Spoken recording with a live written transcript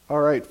All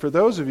right, for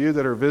those of you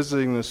that are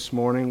visiting this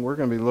morning, we're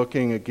going to be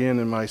looking again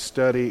in my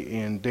study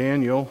in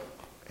Daniel,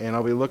 and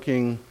I'll be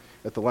looking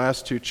at the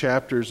last two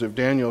chapters of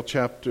Daniel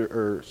chapter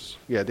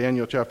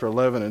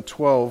 11 and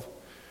 12.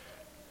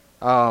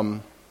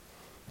 Some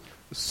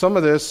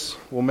of this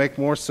will make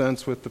more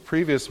sense with the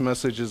previous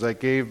messages I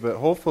gave, but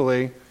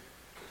hopefully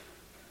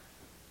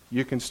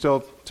you can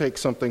still take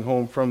something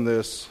home from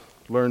this,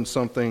 learn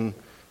something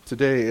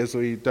today as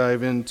we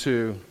dive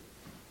into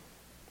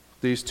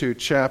these two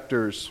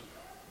chapters.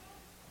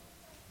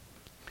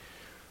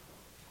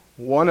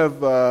 One of,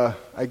 the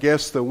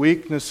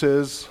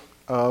weaknesses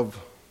of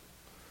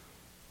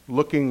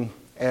looking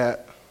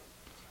at...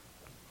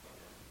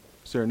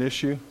 Is there an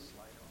issue?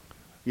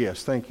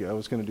 Yes, thank you. I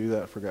was going to do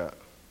that, I forgot.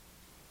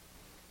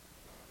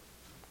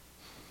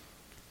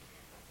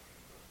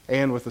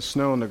 And with the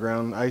snow on the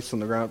ground, ice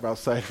on the ground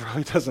outside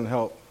probably doesn't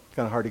help.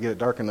 Kind of hard to get it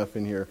dark enough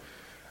in here.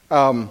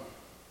 One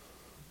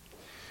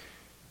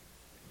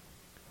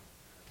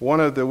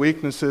of the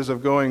weaknesses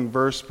of going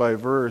verse by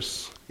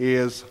verse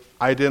is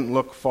I didn't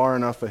look far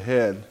enough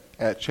ahead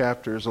at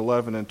chapters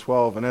 11 and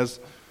 12. And as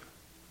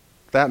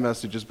that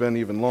message has been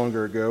even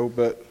longer ago,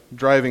 but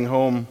driving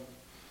home,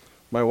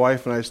 my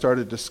wife and I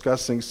started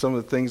discussing some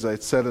of the things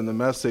I'd said in the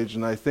message,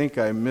 and I think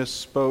I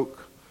misspoke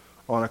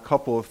on a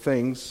couple of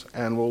things,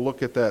 and we'll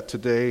look at that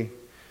today.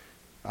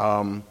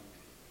 That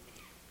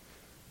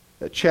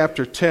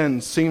chapter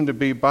 10 seemed to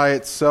be by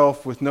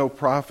itself with no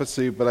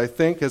prophecy, but I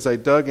think as I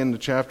dug into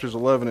chapters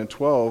 11 and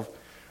 12,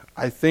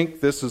 I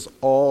think this is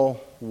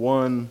all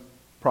one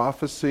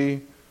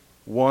prophecy,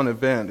 one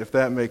event, if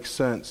that makes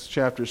sense.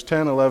 Chapters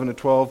 10, 11, and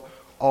 12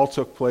 all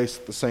took place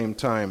at the same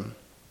time.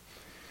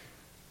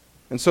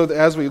 And so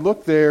as we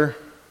look there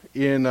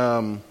in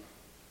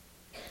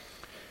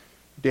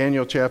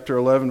Daniel chapter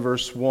 11,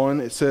 verse 1,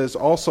 it says,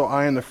 "Also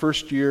I in the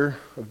first year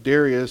of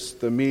Darius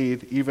the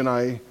Mede, even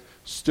I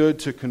stood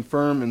to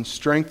confirm and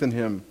strengthen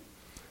him."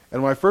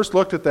 And when I first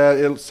looked at that,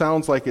 it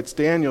sounds like it's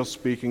Daniel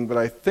speaking, but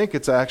I think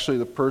it's actually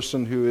the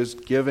person who is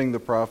giving the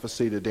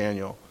prophecy to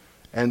Daniel.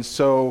 And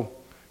so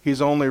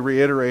he's only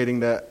reiterating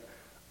that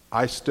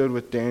I stood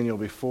with Daniel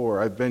before.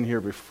 I've been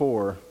here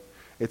before.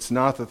 It's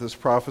not that this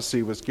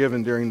prophecy was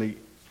given during the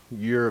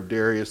year of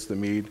Darius the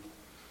Mede,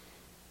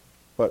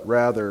 but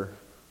rather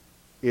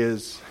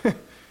is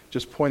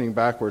just pointing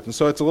backwards. And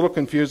so it's a little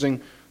confusing.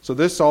 So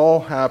this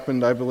all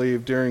happened, I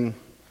believe, during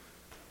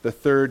the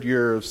third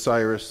year of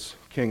Cyrus,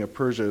 king of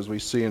Persia, as we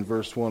see in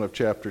verse 1 of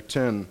chapter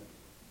 10.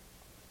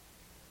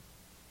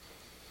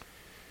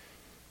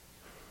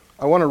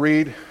 I want to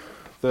read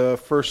the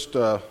first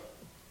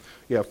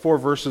 4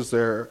 verses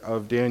there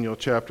of Daniel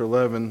chapter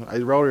 11. I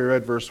already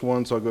read verse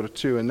 1, so I'll go to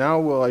 2. "And now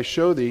will I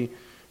show thee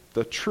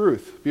the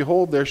truth.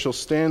 Behold, there shall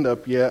stand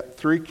up yet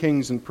 3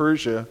 kings in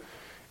Persia,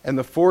 and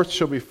the fourth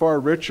shall be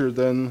far richer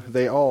than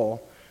they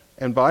all.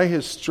 And by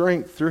his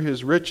strength through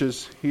his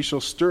riches he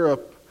shall stir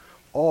up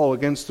all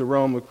against the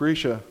realm of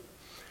Grecia.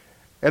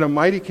 And a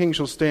mighty king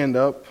shall stand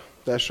up,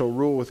 that shall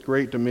rule with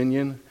great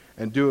dominion,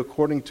 and do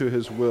according to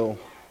his will.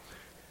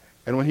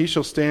 And when he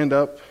shall stand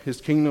up,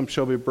 his kingdom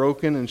shall be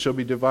broken, and shall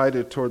be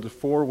divided toward the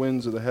 4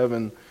 winds of the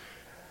heaven,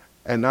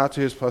 and not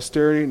to his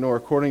posterity, nor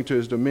according to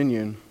his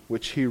dominion,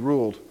 which he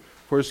ruled.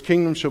 For his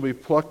kingdom shall be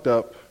plucked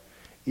up,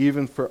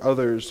 even for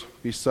others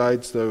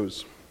besides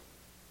those."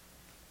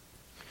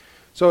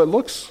 So it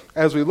looks,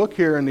 as we look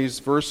here in these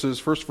verses,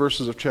 first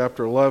verses of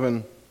chapter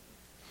 11,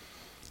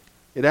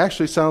 it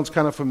actually sounds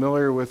kind of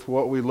familiar with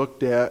what we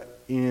looked at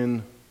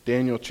in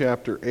Daniel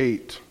chapter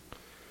 8.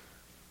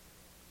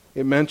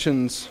 It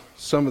mentions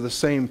some of the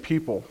same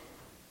people.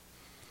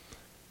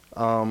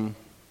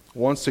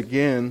 Once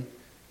again,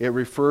 it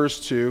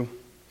refers to,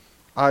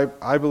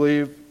 I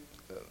believe,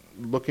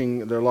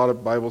 there are a lot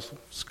of Bible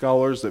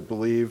scholars that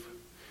believe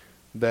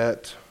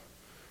that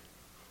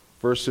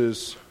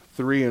verses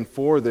 3 and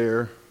 4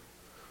 there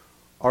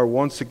are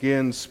once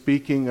again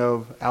speaking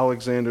of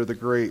Alexander the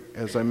Great,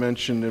 as I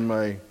mentioned in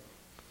my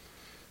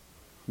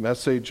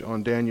message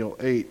on Daniel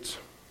 8.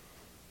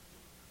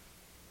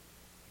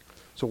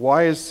 So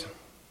why is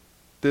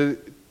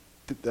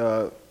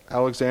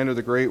Alexander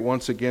the Great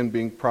once again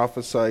being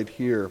prophesied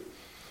here?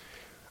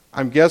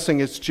 I'm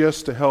guessing it's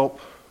just to help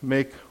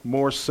make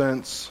more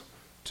sense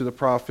to the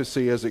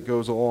prophecy as it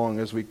goes along,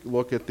 as we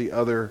look at the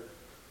other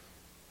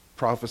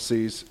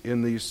prophecies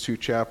in these 2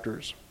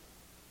 chapters.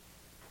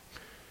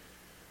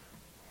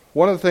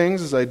 One of the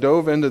things as I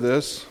dove into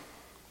this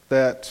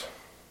that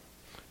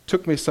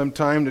took me some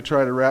time to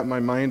try to wrap my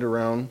mind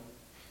around,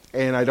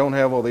 and I don't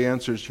have all the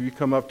answers. If you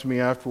come up to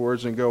me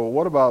afterwards and go, "Well,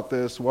 what about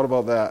this? What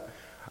about that?"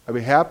 I'd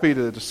be happy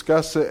to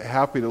discuss it,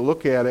 happy to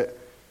look at it,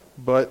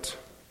 but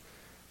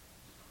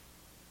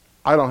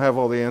I don't have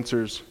all the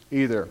answers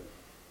either.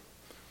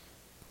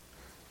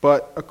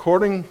 But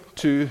according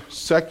to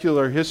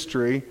secular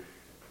history,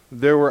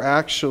 there were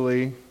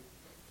actually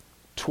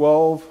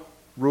 12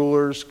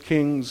 rulers,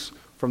 kings,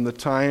 from the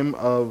time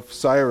of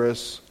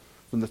Cyrus,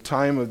 from the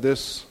time of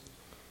this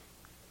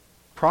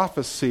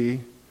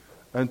prophecy,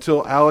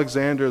 until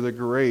Alexander the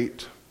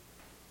Great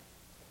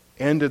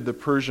ended the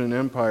Persian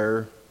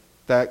Empire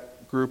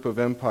that group of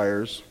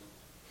empires.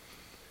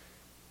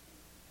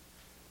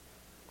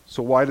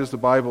 So why does the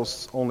Bible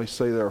only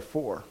say there are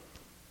 4?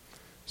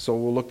 So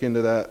we'll look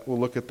into that. We'll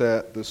look at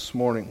that this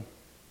morning.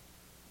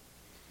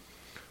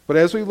 But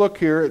as we look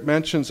here, it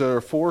mentions there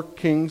are 4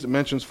 kings. It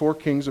mentions 4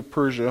 kings of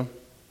Persia.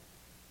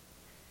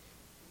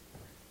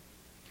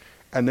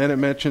 And then it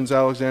mentions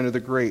Alexander the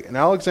Great. And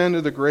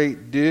Alexander the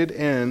Great did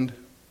end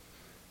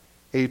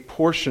a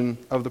portion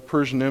of the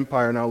Persian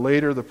Empire. Now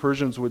later the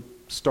Persians would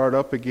start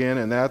up again,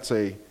 and that's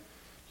a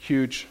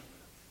huge,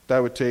 that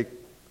would take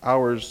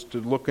hours to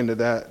look into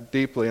that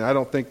deeply. And I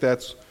don't think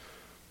that's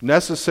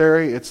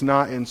necessary. It's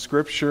not in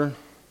Scripture.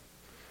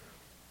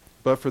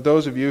 But for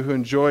those of you who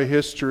enjoy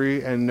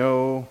history and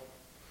know,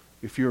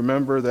 if you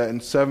remember that in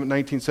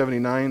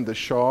 1979 the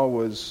Shah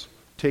was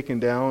taken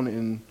down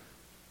in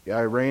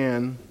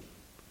Iran,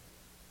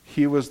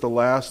 he was the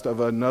last of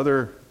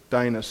another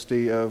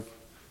dynasty of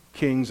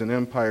kings and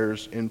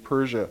empires in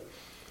Persia.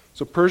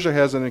 So Persia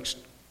has an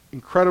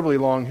incredibly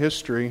long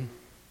history.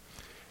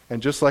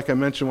 And just like I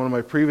mentioned in one of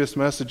my previous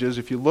messages,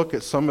 if you look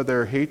at some of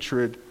their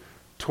hatred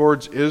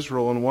towards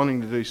Israel and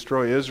wanting to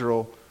destroy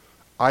Israel,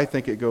 I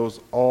think it goes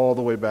all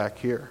the way back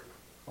here,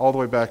 all the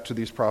way back to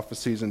these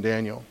prophecies in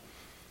Daniel.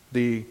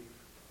 The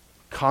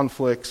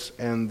conflicts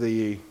and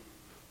the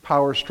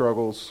power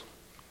struggles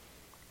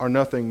are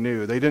nothing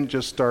new. They didn't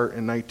just start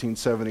in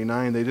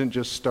 1979. They didn't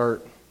just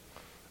start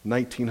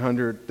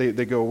 1900.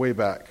 They go way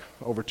back,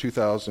 over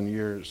 2,000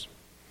 years.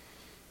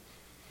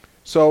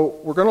 So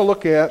we're going to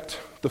look at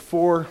the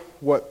 4,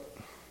 what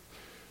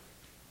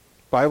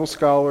Bible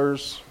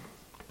scholars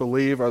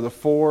believe are the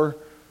 4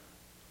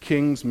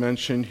 kings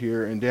mentioned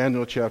here in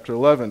Daniel chapter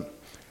 11.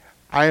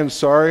 I am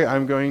sorry,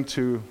 I'm going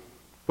to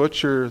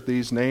butcher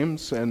these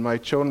names, and my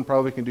children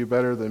probably can do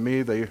better than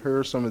me. They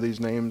hear some of these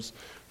names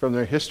from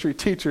their history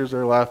teachers.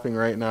 Are laughing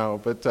right now,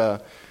 but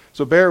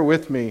so bear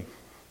with me.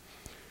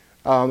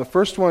 The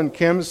first one,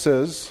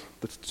 Cambyses,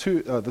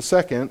 the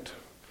second,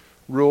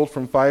 ruled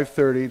from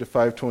 530 to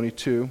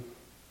 522.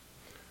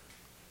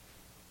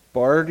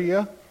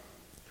 Bardia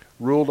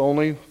ruled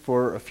only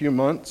for a few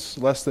months,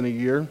 less than a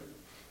year.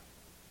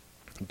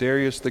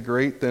 Darius the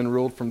Great then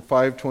ruled from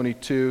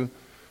 522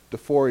 to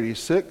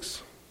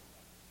 486.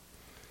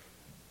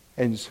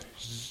 And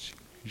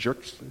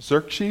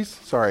Xerxes,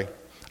 sorry,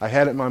 I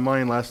had it in my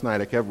mind last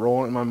night. I kept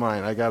rolling it in my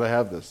mind. I got to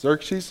have this.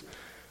 Xerxes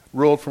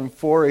ruled from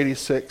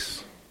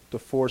 486 to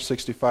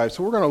 465.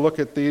 So we're going to look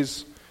at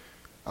these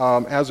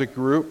as a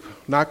group.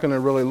 Not going to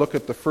really look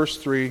at the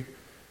first 3.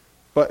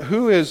 But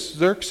who is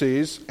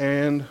Xerxes,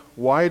 and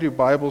why do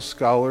Bible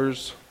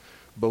scholars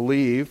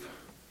believe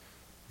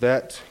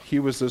that he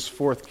was this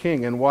 4th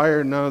king? And why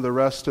are none of the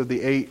rest of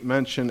the 8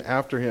 mentioned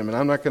after him? And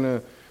I'm not going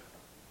to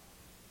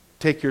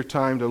take your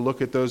time to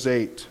look at those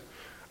 8.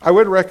 I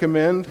would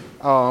recommend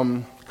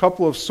a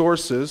couple of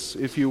sources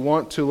if you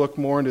want to look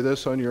more into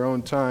this on your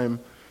own time.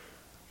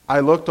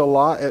 I looked a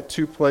lot at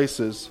 2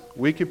 places,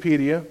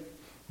 Wikipedia,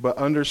 but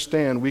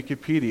understand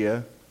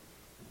Wikipedia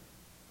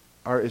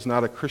is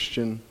not a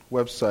Christian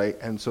website,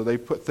 and so they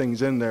put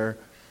things in there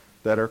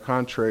that are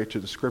contrary to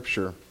the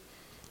Scripture.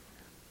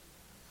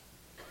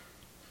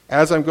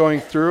 As I'm going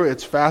through,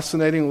 it's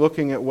fascinating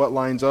looking at what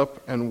lines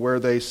up and where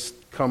they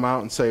come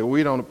out and say,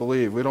 we don't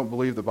believe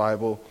the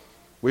Bible.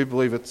 We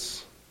believe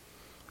it's,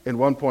 in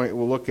one point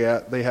we'll look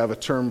at, they have a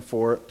term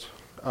for it,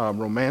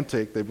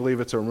 romantic. They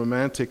believe it's a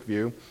romantic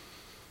view.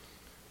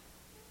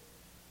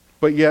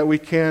 But yet we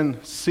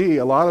can see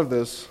a lot of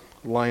this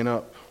line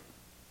up.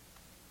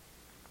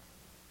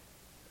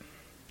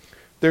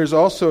 There's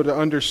also to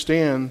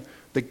understand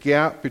the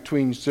gap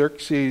between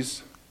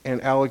Xerxes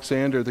and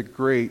Alexander the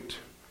Great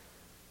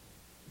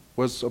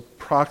was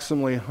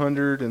approximately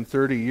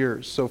 130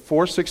 years. So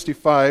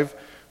 465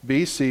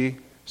 BC,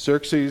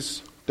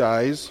 Xerxes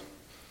dies.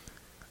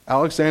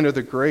 Alexander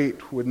the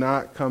Great would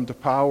not come to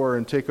power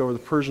and take over the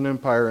Persian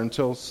Empire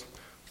until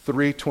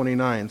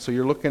 329. So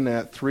you're looking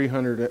at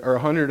 300 or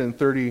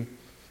 130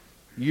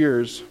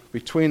 years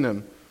between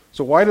them.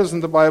 So why doesn't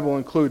the Bible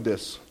include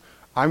this?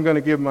 I'm going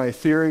to give my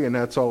theory, and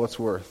that's all it's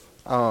worth.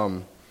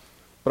 But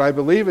I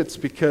believe it's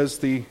because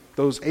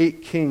those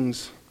 8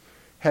 kings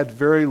had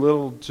very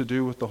little to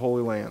do with the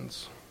Holy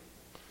Lands.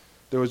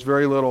 There was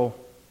very little,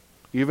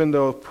 even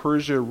though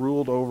Persia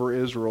ruled over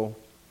Israel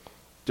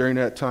during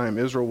that time.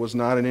 Israel was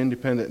not an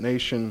independent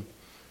nation.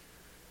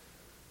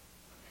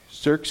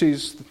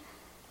 Xerxes,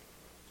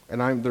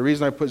 and the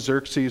reason I put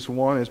Xerxes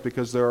 1 is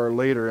because there are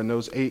later, in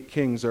those 8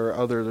 kings,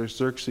 there's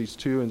Xerxes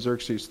 2 and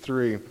Xerxes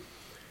 3.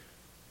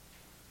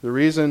 The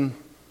reason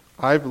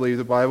I believe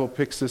the Bible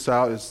picks this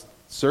out is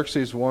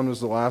Xerxes 1 was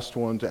the last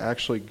one to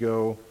actually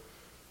go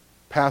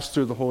pass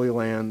through the Holy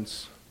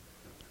Lands,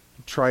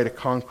 try to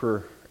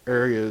conquer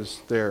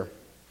areas there.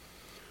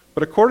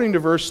 But according to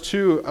verse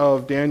 2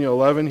 of Daniel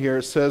 11 here,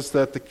 it says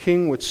that the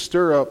king would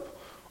stir up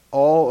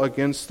all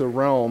against the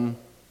realm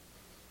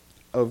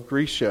of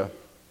Grecia.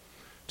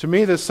 To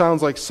me, this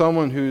sounds like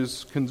someone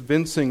who's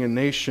convincing a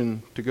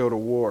nation to go to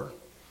war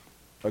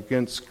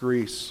against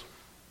Greece.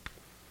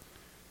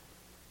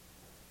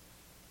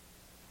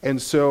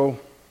 And so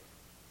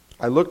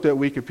I looked at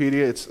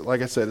Wikipedia. It's,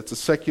 like I said, it's a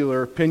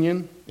secular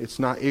opinion. It's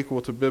not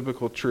equal to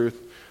biblical truth.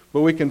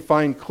 But we can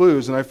find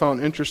clues, and I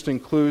found interesting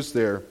clues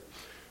there.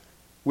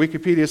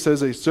 Wikipedia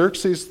says that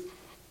Xerxes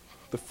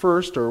the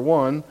first, or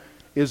one,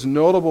 is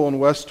notable in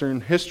Western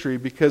history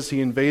because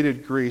he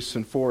invaded Greece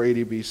in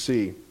 480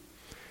 BC.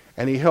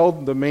 And he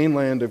held the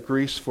mainland of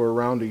Greece for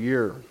around a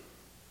year.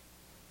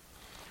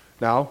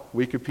 Now,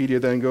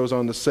 Wikipedia then goes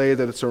on to say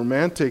that it's a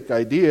romantic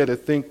idea to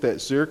think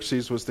that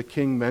Xerxes was the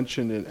king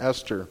mentioned in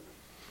Esther.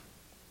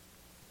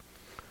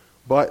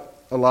 But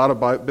a lot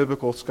of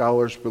biblical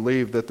scholars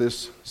believe that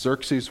this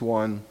Xerxes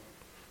I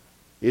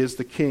is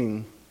the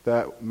king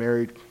that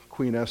married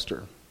Queen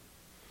Esther.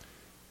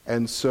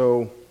 And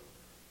so,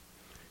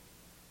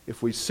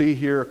 if we see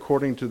here,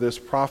 according to this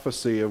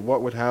prophecy of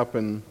what would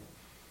happen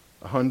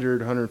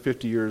 100,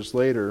 150 years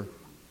later,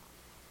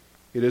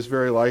 it is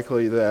very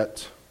likely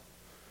that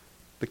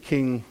the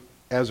king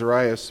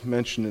Azarias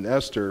mentioned in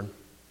Esther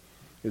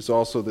is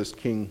also this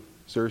king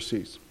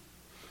Xerxes.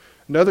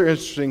 Another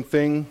interesting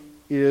thing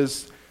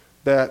is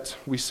that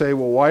we say,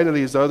 well, why do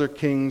these other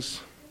kings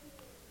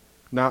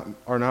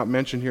are not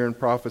mentioned here in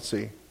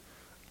prophecy?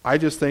 I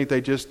just think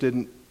they just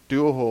didn't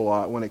do a whole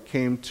lot when it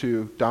came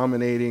to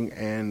dominating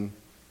and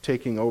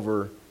taking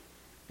over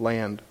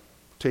land,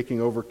 taking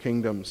over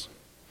kingdoms.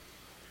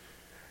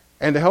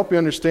 And to help you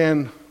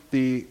understand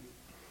the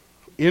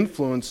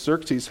influence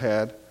Xerxes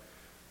had,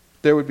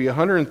 there would be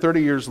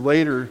 130 years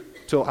later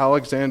till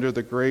Alexander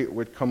the Great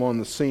would come on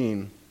the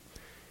scene.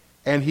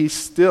 And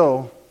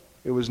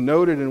it was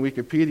noted in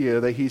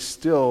Wikipedia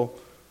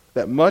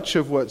that much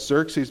of what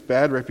Xerxes'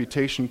 bad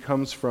reputation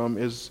comes from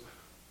is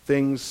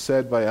things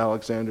said by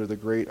Alexander the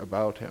Great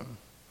about him.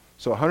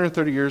 So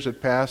 130 years had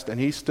passed, and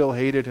he still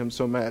hated him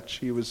so much.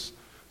 He was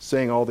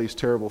saying all these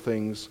terrible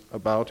things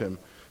about him.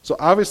 So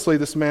obviously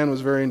this man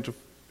was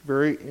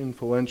very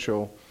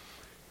influential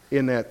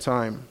in that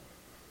time.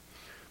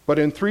 But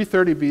in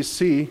 330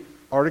 BC,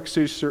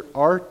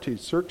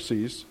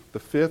 Artaxerxes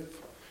V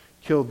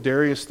killed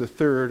Darius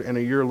III, and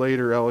a year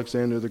later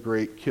Alexander the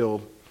Great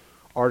killed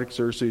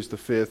Artaxerxes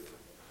V,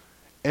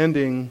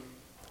 ending,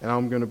 and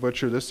I'm going to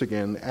butcher this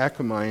again, the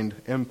Achaemenid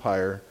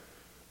Empire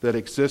that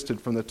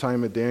existed from the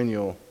time of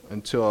Daniel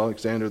until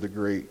Alexander the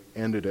Great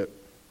ended it.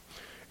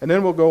 And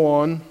then we'll go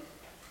on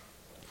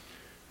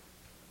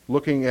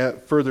looking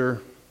at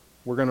further.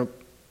 We're going to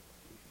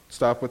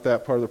stop with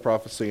that part of the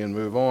prophecy and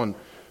move on.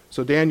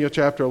 So Daniel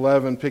chapter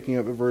 11, picking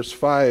up at verse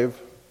 5,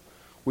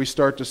 we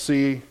start to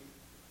see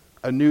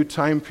a new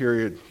time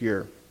period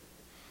here.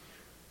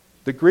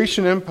 The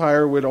Grecian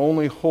Empire would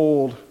only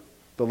hold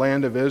the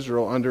land of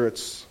Israel under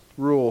its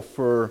rule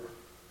for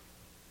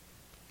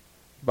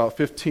about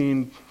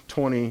 15,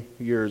 20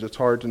 years. It's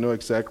hard to know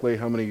exactly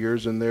how many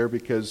years in there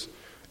because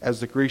as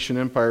the Grecian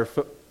Empire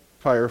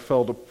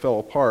fell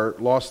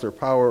apart, lost their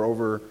power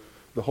over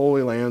the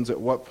Holy Lands, at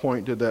what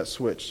point did that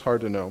switch? It's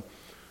hard to know.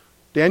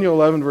 Daniel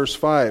 11, verse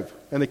 5,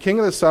 "And the king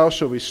of the south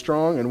shall be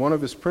strong, and one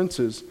of his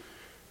princes,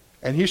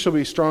 and he shall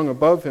be strong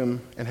above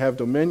him, and have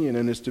dominion,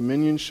 and his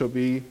dominion shall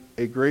be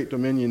a great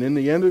dominion. In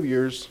the end of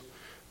years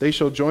they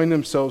shall join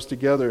themselves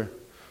together.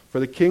 For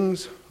the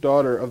king's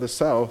daughter of the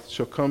south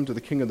shall come to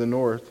the king of the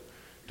north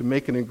to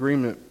make an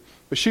agreement.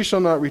 But she shall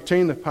not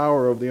retain the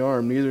power of the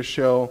arm, neither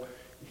shall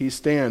he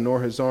stand,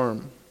 nor his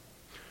arm.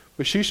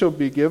 But she shall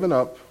be given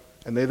up,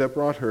 and they that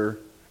brought her,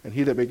 and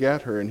he that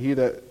begat her, and he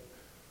that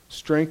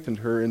strengthened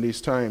her in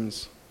these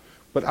times.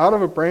 But out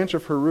of a branch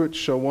of her roots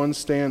shall one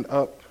stand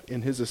up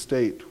in his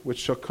estate, which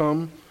shall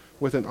come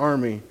with an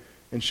army,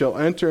 and shall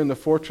enter in the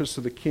fortress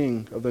of the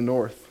king of the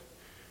north,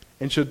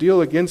 and shall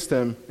deal against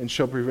them, and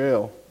shall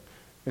prevail,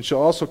 and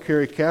shall also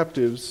carry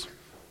captives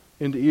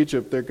into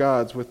Egypt their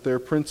gods with their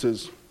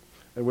princes,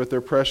 and with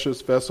their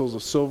precious vessels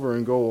of silver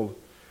and gold.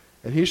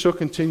 And he shall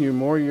continue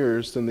more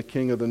years than the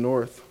king of the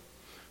north.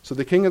 So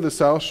the king of the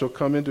south shall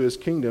come into his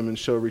kingdom, and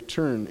shall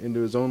return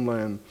into his own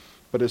land.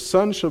 But his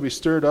son shall be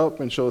stirred up,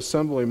 and shall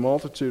assemble a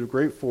multitude of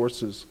great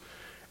forces.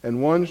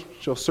 And one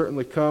shall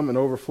certainly come and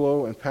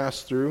overflow and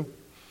pass through.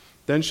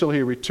 Then shall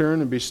he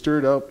return and be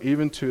stirred up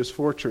even to his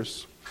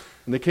fortress.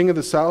 And the king of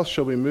the south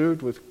shall be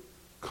moved with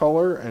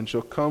color, and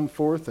shall come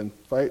forth and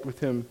fight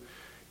with him,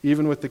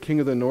 even with the king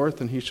of the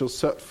north. And he shall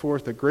set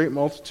forth a great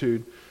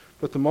multitude,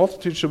 but the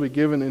multitude shall be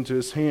given into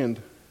his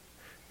hand.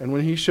 And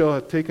when he shall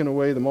have taken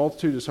away the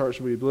multitude, his heart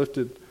shall be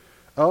lifted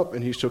up,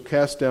 and he shall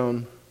cast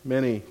down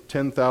many,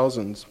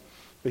 10,000s.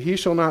 But he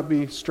shall not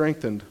be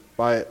strengthened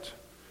by it.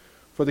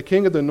 For the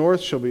king of the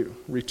north shall be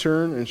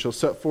return, and shall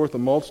set forth a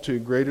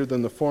multitude greater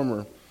than the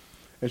former,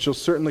 and shall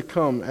certainly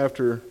come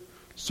after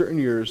certain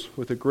years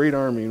with a great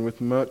army and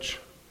with much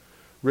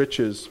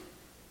riches."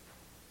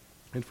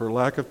 And for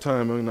lack of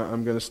time,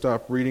 I'm going to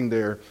stop reading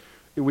there.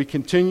 We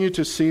continue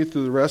to see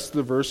through the rest of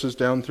the verses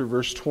down through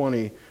verse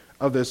 20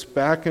 of this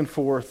back and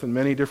forth and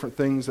many different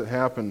things that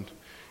happened.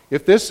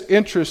 If this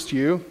interests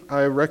you,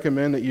 I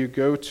recommend that you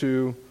go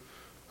to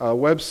a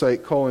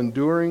website called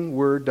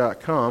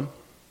enduringword.com,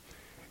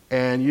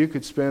 and you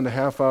could spend a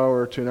half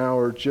hour to an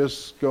hour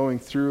just going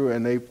through,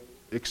 and they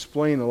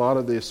explain a lot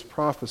of this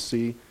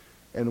prophecy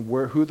and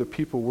who the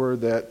people were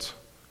that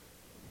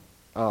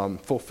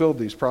fulfilled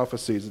these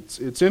prophecies.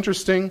 It's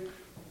interesting,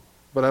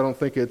 but I don't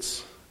think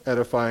it's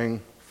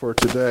edifying for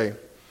today.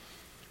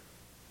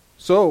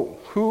 So,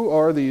 who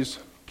are these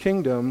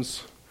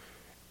kingdoms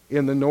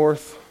in the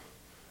north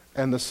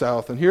and the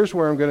south? And here's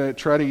where I'm going to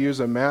try to use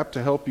a map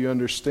to help you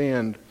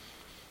understand.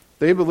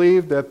 They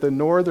believed that the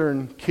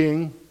northern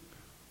king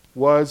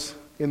was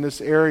in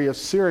this area of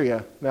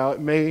Syria. Now,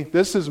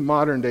 this is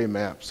modern day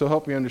map, so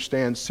help me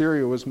understand,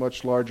 Syria was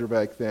much larger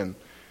back then.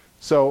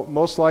 So,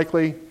 most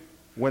likely,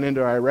 went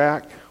into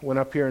Iraq, went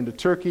up here into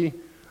Turkey.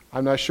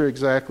 I'm not sure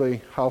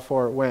exactly how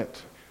far it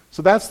went.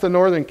 So that's the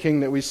northern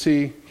king that we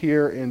see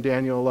here in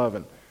Daniel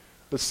 11.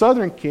 The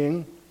southern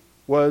king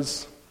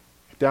was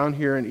down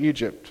here in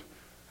Egypt.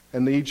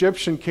 And the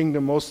Egyptian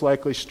kingdom most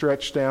likely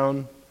stretched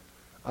down.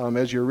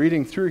 As you're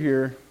reading through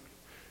here,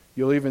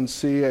 you'll even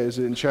see, as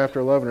in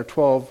chapter 11 or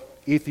 12,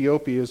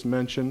 Ethiopia is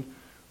mentioned.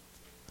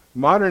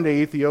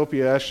 Modern-day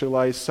Ethiopia actually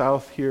lies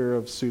south here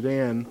of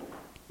Sudan,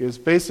 is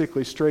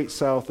basically straight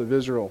south of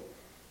Israel.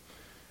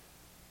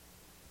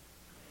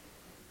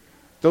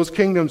 Those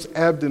kingdoms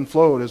ebbed and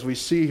flowed, as we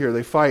see here.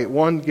 They fight.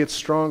 One gets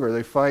stronger,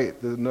 they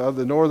fight. The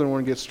northern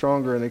one gets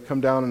stronger, and they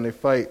come down and they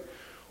fight.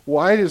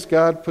 Why does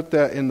God put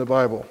that in the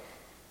Bible?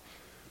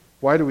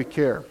 Why do we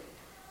care?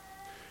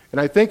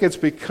 And I think it's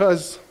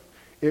because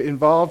it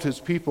involved his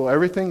people.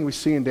 Everything we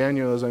see in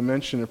Daniel, as I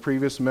mentioned in a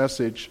previous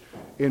message,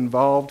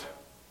 involved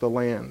the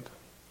land.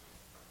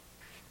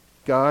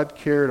 God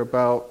cared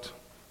about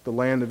the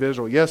land of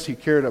Israel. Yes, he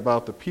cared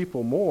about the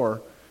people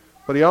more,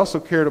 but he also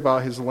cared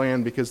about his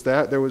land, because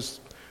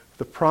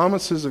the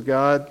promises of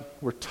God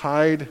were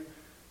tied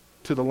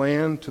to the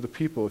land, to the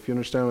people. If you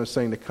understand what I'm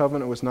saying, the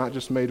covenant was not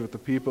just made with the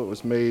people, it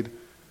was made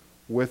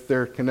with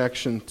their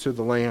connection to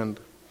the land.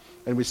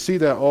 And we see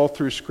that all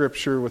through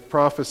Scripture with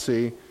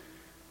prophecy,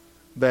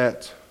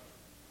 that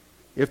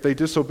if they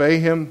disobey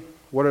him,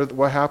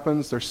 what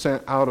happens? They're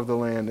sent out of the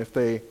land.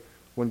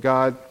 When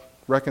God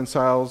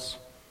reconciles,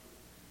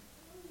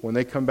 when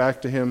they come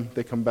back to him,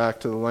 they come back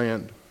to the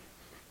land.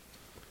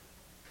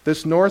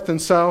 This north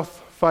and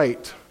south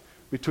fight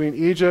between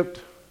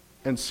Egypt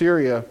and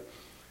Syria,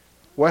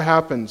 what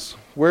happens?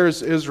 Where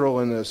is Israel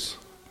in this?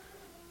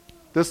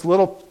 This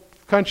little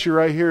country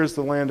right here is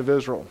the land of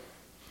Israel.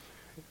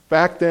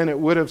 Back then it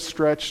would have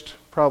stretched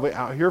probably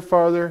out here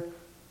farther,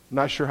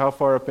 not sure how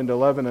far up into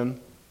Lebanon.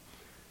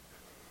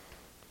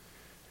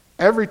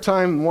 Every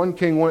time one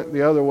king went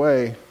the other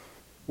way,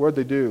 what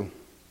did they do?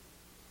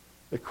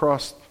 They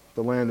crossed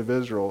the land of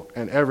Israel,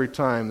 and every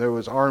time there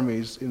was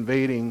armies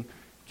invading,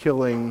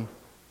 killing,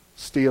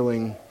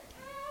 stealing.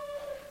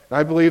 And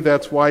I believe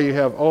that's why you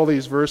have all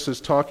these verses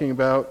talking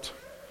about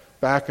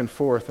back and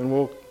forth. And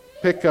we'll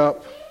pick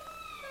up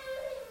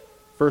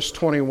verse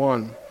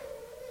 21.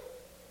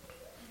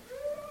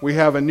 We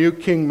have a new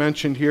king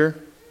mentioned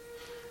here.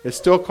 It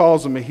still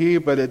calls him a he,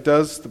 but it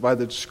does, by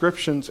the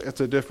descriptions, it's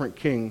a different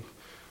king.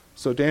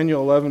 So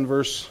Daniel 11,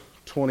 verse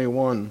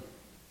 21.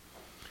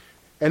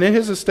 And in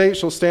his estate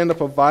shall stand up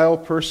a vile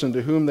person,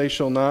 to whom they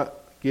shall not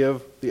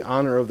give the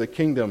honor of the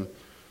kingdom.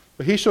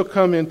 But he shall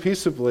come in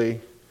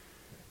peaceably,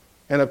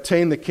 and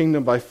obtain the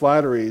kingdom by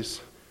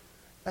flatteries.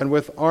 And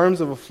with arms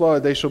of a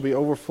flood they shall be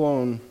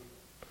overflown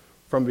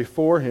from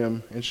before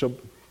him, and shall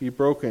be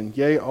broken.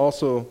 Yea,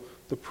 also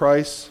the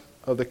price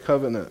of the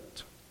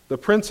covenant, the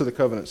prince of the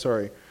covenant,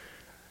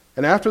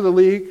 And after the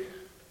league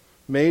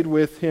made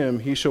with him,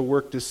 he shall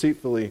work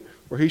deceitfully,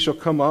 where he shall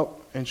come up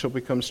and shall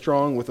become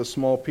strong with a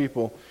small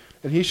people.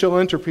 And he shall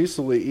enter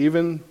peaceably,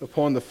 even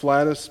upon the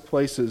flattest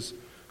places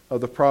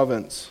of the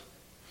province.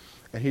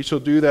 And he shall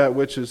do that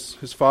which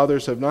his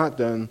fathers have not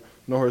done,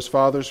 nor his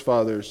fathers'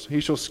 fathers.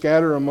 He shall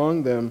scatter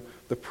among them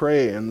the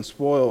prey and the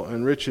spoil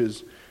and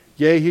riches.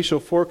 Yea, he shall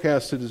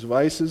forecast his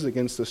devices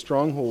against the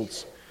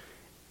strongholds,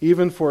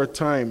 even for a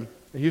time.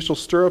 And he shall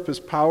stir up his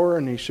power,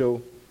 and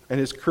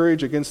his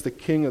courage against the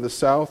king of the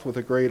south with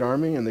a great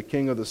army. And the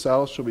king of the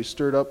south shall be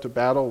stirred up to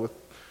battle with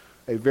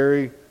a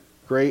very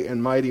great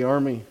and mighty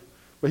army.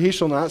 But he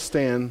shall not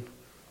stand,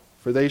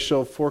 for they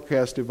shall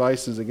forecast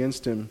devices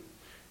against him.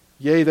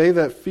 Yea, they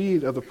that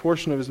feed of the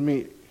portion of his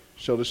meat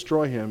shall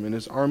destroy him, and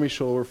his army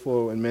shall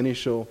overflow, and many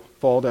shall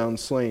fall down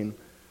slain.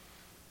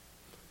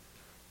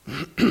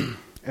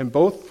 And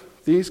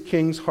both these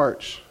kings'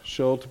 hearts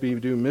shall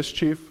do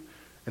mischief,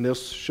 and they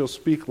shall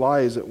speak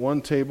lies at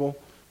one table,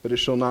 but it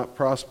shall not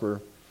prosper.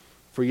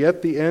 For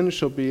yet the end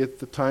shall be at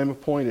the time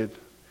appointed.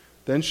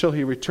 Then shall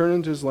he return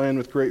into his land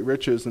with great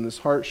riches, and his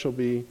heart shall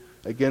be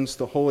against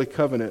the holy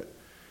covenant.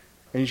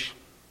 And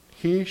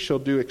he shall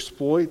do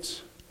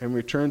exploits and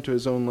return to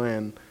his own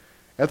land.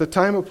 At the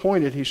time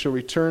appointed he shall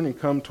return and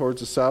come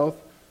towards the south,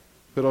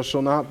 but it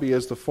shall not be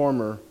as the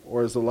former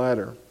or as the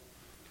latter.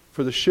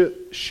 For the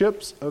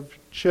ships of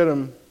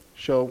Chittim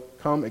shall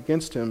come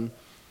against him.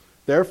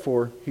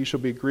 Therefore he shall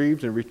be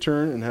grieved and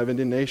return and have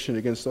indignation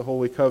against the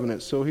holy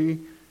covenant.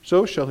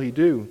 So shall he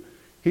do.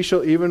 He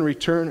shall even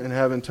return and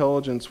have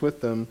intelligence with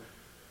them,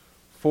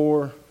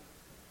 for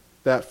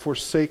that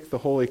forsake the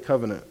holy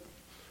covenant.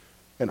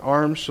 And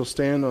arms shall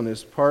stand on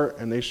his part,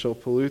 and they shall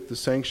pollute the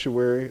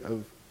sanctuary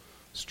of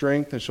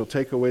strength, and shall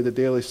take away the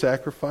daily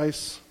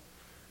sacrifice,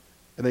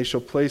 and they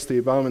shall place the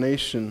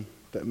abomination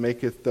that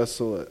maketh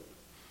desolate.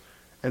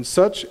 And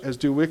such as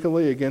do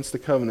wickedly against the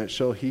covenant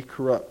shall he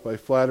corrupt by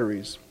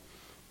flatteries.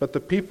 But the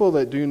people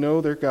that do know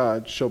their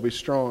God shall be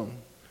strong,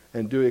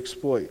 and do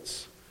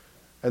exploits.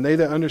 And they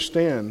that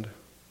understand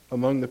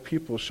among the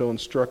people shall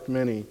instruct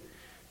many.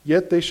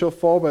 Yet they shall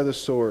fall by the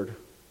sword,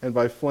 and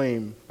by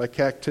flame, by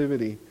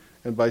captivity,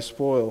 and by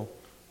spoil,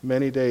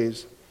 many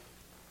days.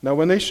 Now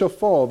when they shall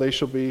fall, they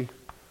shall be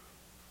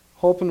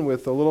holpen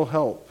with a little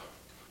help,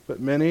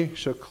 but many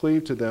shall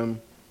cleave to them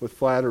with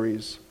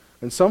flatteries.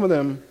 And some of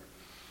them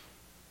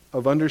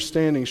of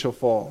understanding shall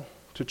fall,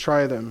 to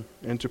try them,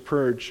 and to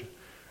purge,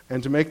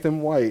 and to make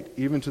them white,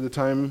 even to the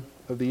time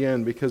of the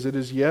end, because it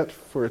is yet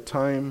for a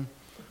time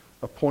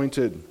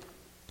appointed.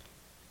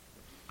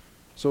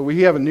 So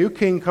we have a new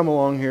king come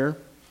along here.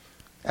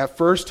 At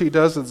first he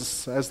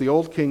does as the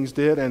old kings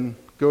did and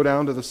go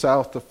down to the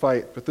south to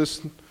fight. But this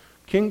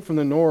king from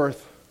the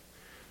north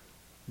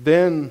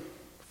then,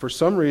 for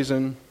some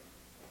reason,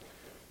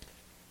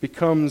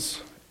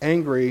 becomes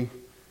angry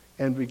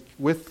and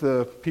with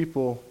the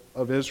people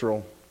of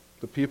Israel,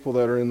 the people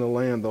that are in the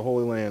land, the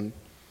Holy Land.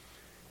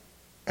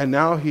 And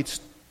now he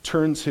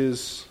turns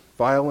his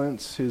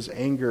violence, his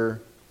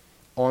anger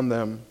on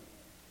them.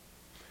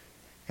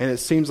 And it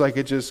seems like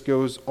it just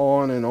goes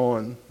on.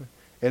 And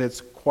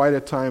it's quite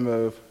a time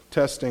of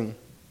testing.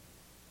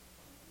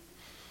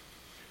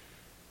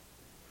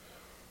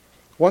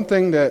 One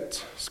thing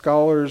that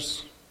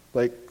scholars,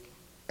 like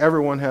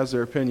everyone has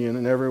their opinion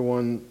and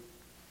everyone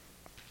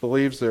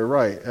believes they're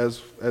right,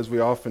 as we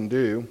often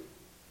do.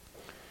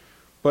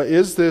 But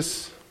is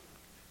this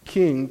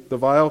king, the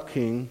vile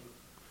king,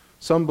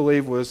 some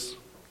believe was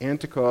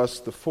Antiochus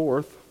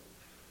IV,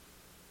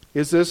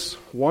 is this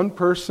one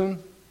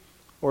person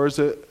or is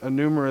it a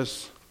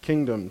numerous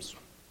kingdoms?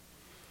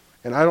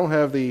 And I don't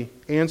have the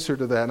answer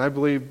to that. And I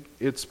believe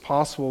it's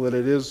possible that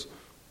it is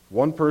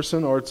one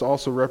person or it's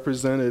also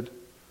represented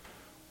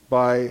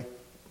by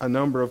a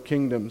number of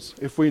kingdoms.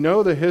 If we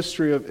know the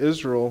history of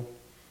Israel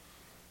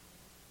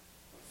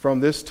from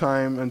this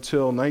time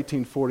until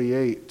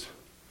 1948,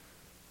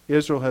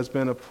 Israel has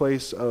been a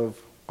place of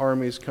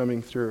armies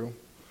coming through.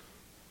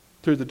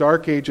 Through the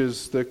Dark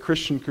Ages, the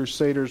Christian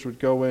crusaders would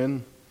go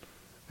in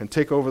and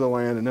take over the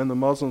land, and then the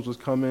Muslims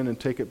would come in and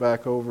take it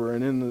back over.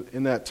 And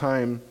in that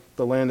time,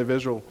 the land of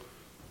Israel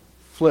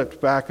flipped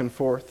back and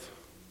forth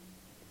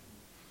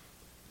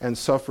and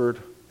suffered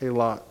a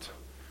lot.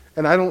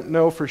 And I don't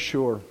know for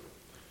sure.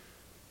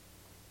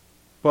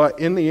 But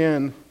in the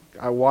end,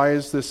 why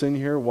is this in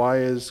here? Why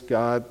is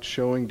God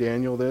showing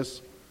Daniel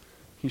this?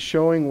 He's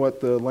showing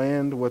what the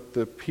land, what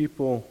the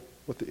people,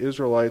 what the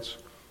Israelites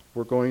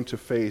were going to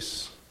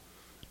face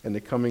in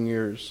the coming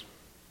years.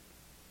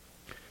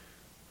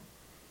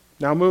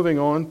 Now moving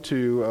on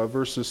to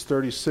verses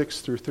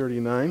 36 through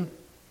 39.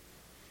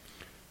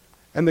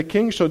 And the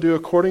king shall do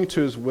according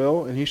to his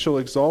will, and he shall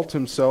exalt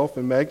himself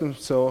and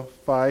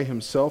magnify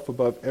himself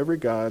above every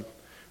god,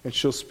 and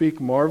shall speak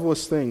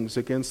marvelous things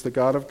against the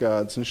God of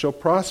gods, and shall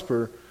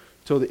prosper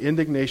till the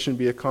indignation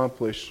be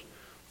accomplished.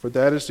 For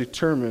that is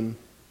determined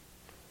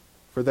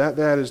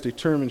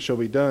shall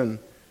be done.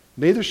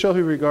 Neither shall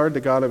he regard the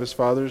God of his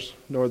fathers,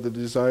 nor the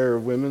desire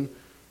of women,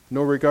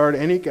 nor regard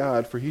any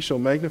god, for he shall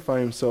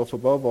magnify himself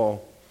above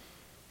all.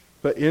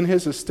 But in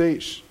his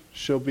estate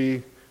shall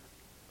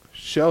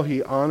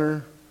he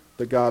honor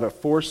the God of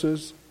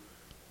forces,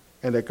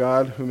 and a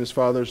God whom his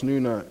fathers knew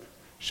not.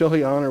 Shall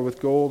he honor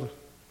with gold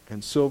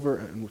and silver,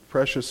 and with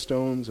precious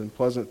stones and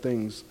pleasant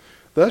things.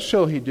 Thus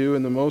shall he do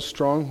in the most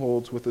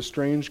strongholds with a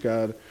strange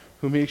God,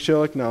 whom he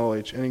shall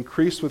acknowledge, and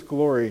increase with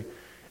glory.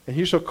 And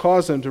he shall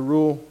cause them to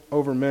rule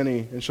over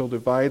many, and shall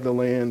divide the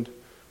land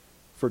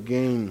for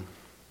gain.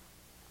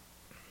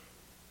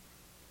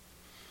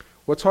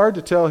 What's hard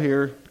to tell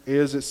here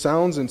is it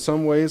sounds in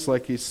some ways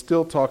like he's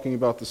still talking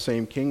about the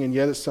same king, and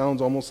yet it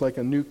sounds almost like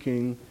a new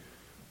king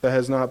that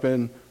has not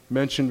been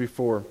mentioned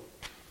before.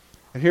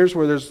 And here's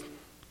where there's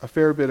a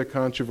fair bit of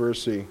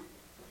controversy.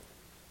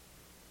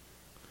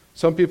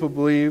 Some people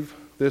believe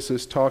this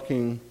is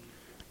talking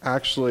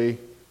actually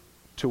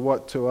to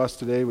what to us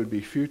today would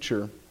be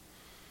future.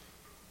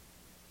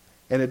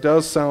 And it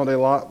does sound a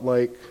lot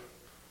like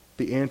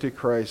the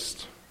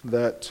Antichrist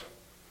that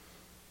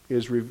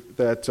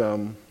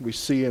we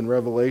see in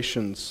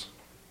Revelations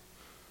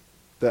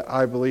that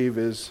I believe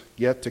is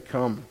yet to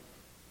come.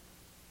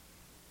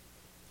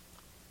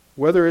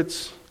 Whether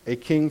it's a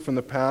king from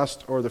the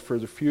past or for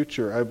the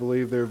future, I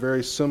believe they're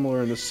very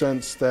similar in the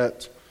sense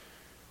that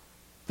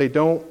they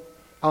don't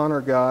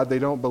honor God, they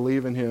don't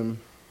believe in Him.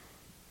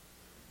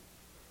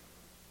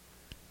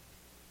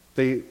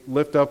 They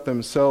lift up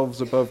themselves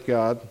above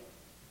God.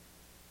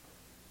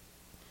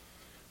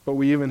 But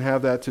we even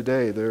have that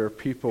today. There are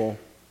people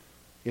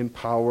in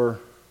power,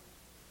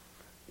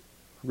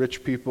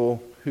 rich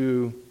people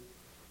who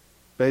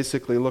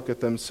basically look at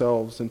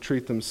themselves and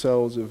treat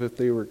themselves as if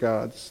they were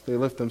gods. They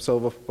lift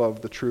themselves up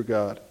above the true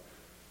God.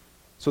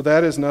 So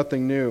that is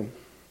nothing new.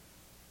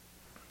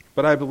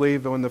 But I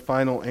believe that when the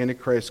final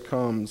Antichrist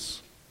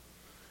comes,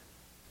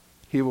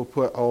 he will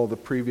put all the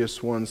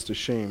previous ones to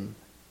shame.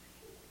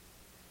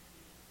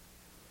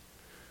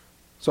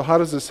 So how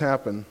does this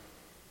happen?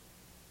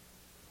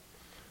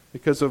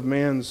 Because of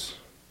man's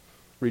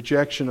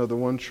rejection of the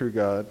one true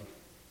God,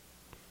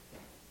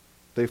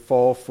 they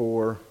fall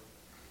for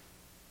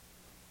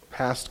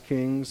past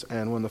kings,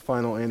 and when the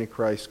final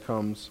Antichrist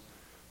comes,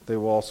 they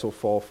will also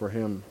fall for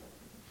him.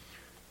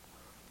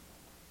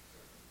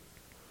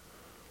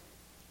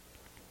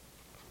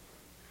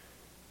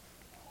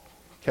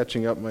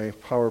 Catching up my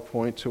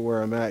PowerPoint to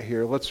where I'm at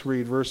here, let's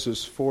read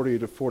verses 40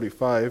 to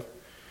 45.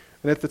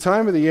 And at the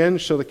time of the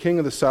end shall the king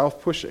of the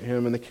south push at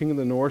him, and the king of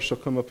the north shall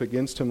come up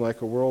against him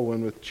like a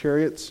whirlwind, with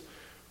chariots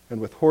and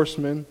with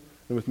horsemen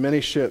and with many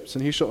ships.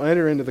 And he shall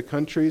enter into the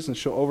countries and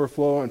shall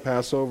overflow and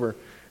pass over.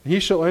 And he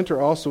shall enter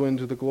also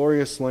into the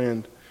glorious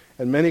land,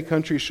 and many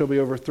countries shall be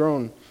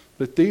overthrown.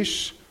 But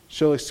these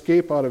shall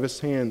escape out of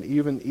his hand,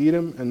 even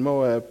Edom and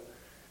Moab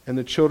and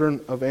the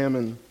children of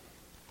Ammon.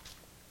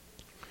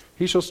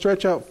 He shall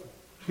stretch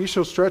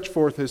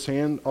forth his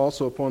hand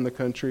also upon the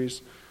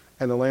countries,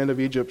 and the land of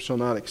Egypt shall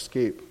not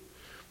escape.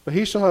 But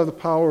he shall have the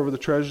power over the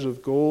treasures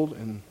of gold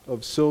and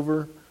of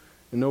silver,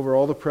 and over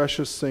all the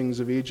precious things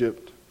of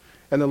Egypt.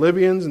 And the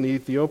Libyans and the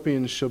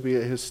Ethiopians shall be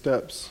at his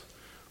steps.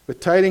 With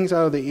tidings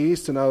out of the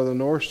east and out of the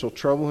north shall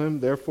trouble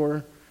him.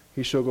 Therefore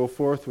he shall go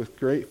forth with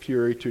great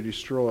fury to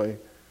destroy,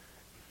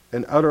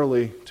 and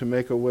utterly to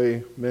make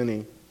away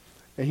many.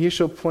 And he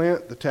shall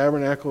plant the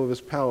tabernacle of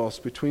his palace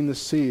between the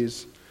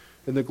seas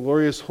in the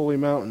glorious holy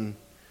mountain.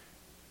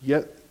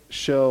 Yet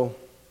he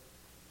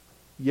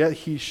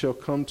shall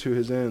come to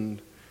his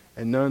end,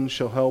 and none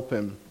shall help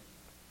him.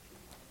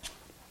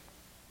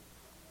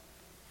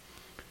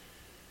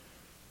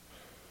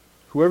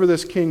 Whoever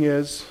this king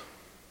is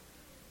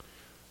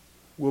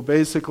will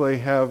basically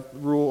have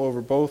rule over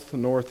both the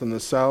north and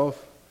the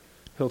south.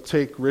 He'll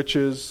take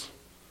riches.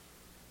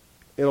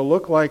 It'll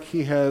look like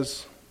he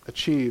has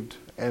achieved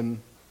and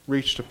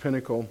reached a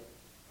pinnacle.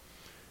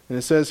 And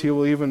it says he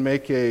will even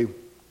make a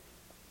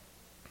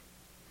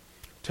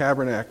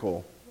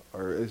tabernacle,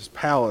 or his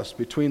palace,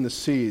 between the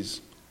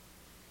seas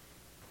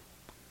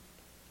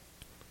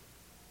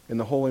in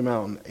the holy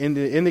mountain,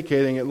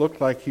 indicating it looked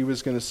like he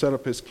was going to set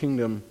up his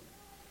kingdom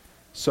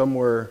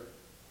somewhere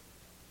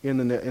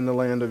in the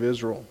land of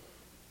Israel.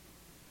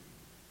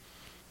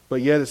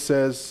 But yet it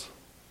says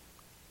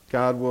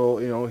God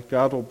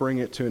will bring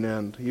it to an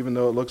end. Even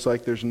though it looks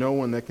like there's no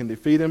one that can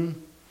defeat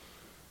him,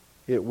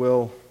 it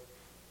will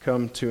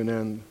come to an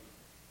end.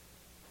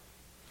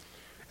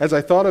 As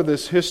I thought of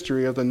this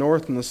history of the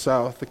north and the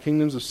south, the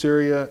kingdoms of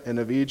Syria and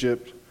of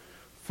Egypt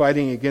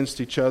fighting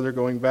against each other,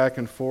 going back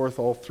and forth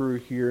all through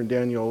here in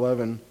Daniel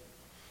 11.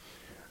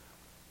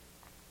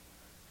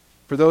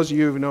 For those of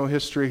you who know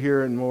history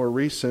here and more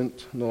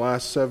recent, in the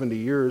last 70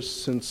 years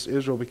since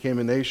Israel became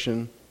a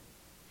nation,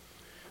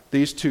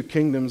 these two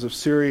kingdoms of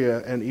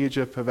Syria and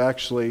Egypt have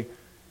actually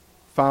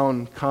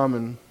found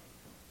common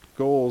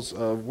goals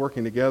of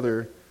working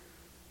together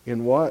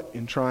in what?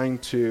 In trying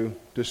to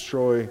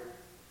destroy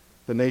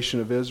the nation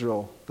of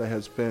Israel that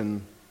has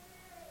been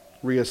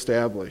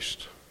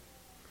reestablished.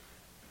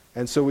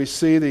 And so we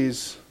see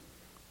these,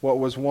 what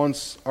was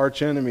once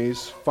arch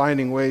enemies,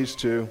 finding ways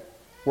to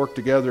work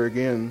together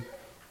again,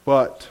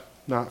 but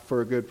not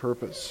for a good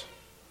purpose.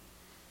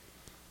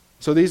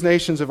 So these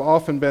nations have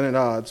often been at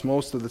odds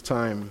most of the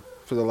time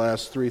for the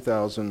last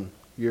 3,000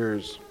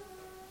 years.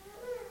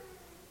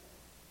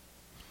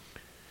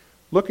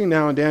 Looking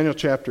now in Daniel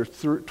chapter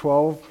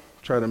 12,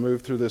 try to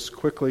move through this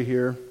quickly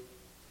here.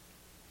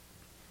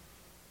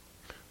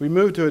 We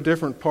move to a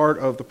different part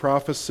of the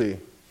prophecy.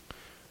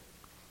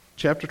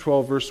 Chapter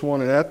 12, verse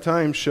 1, "At that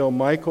time shall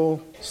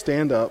Michael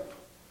stand up,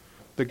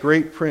 the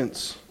great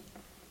prince,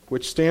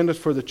 which standeth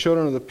for the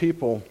children of the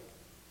people,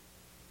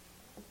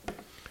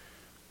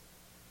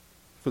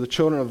 for the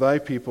children of thy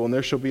people, and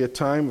there shall be a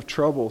time of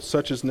trouble,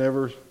 such as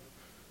never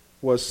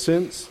was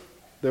since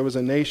there was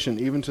a nation,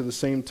 even to the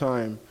same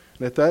time.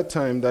 And at that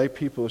time thy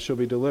people shall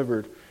be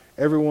delivered,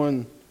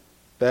 everyone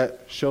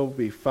that shall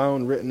be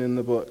found written in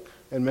the book.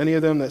 And many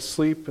of them that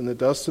sleep in the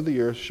dust of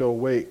the earth shall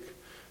awake,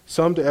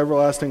 some to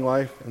everlasting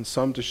life, and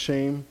some to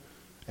shame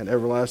and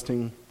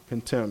everlasting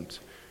contempt.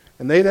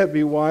 And they that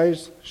be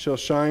wise shall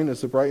shine as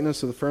the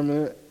brightness of the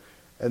firmament,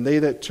 and they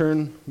that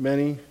turn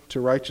many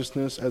to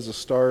righteousness as the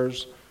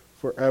stars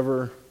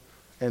forever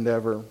and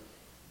ever."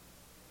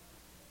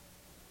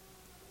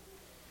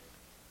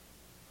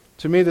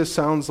 To me, this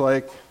sounds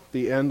like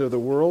the end of the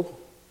world,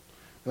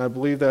 and I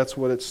believe that's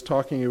what it's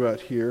talking about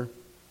here.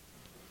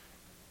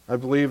 I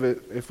believe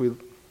if we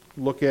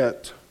look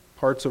at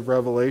parts of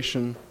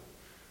Revelation,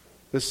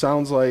 this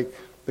sounds like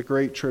the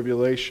Great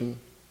Tribulation.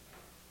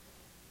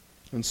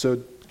 And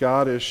so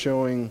God is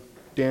showing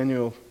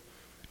Daniel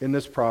in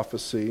this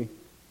prophecy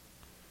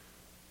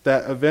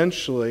that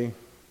eventually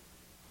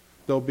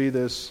there'll be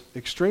this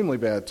extremely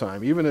bad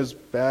time, even as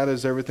bad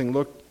as everything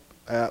looked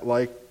at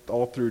like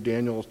all through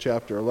Daniel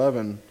chapter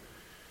 11.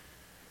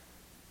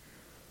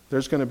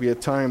 there's going to be a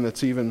time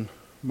that's even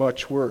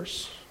much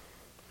worse.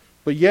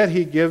 But yet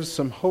he gives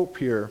some hope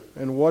here.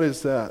 And what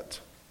is that?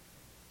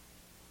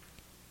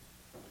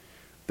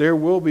 There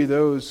will be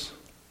those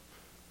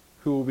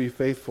who will be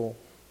faithful.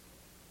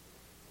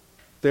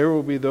 There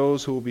will be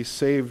those who will be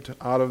saved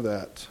out of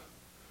that.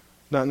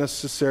 Not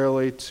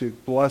necessarily to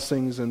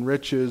blessings and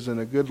riches and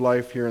a good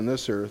life here on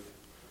this earth,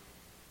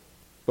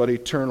 but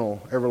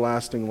eternal,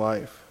 everlasting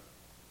life.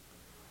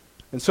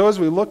 And so as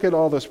we look at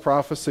all this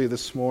prophecy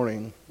this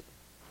morning,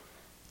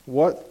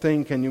 what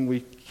thing can we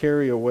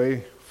carry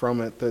away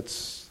from it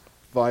that's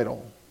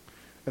vital?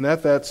 And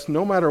that's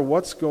no matter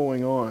what's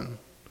going on,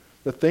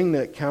 the thing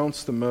that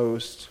counts the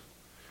most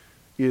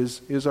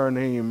is our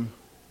name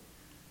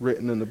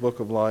written in the book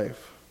of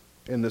life,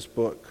 in this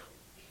book.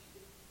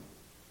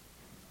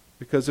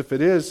 Because if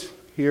it is,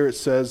 here it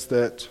says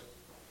that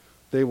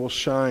they will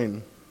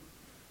shine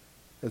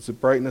as the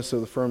brightness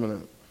of the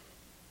firmament.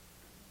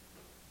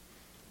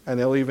 And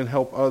they'll even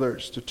help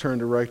others to turn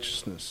to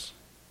righteousness.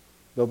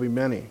 There'll be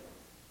many.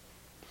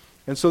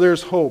 And so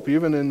there's hope,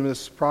 even in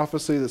this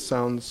prophecy that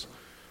sounds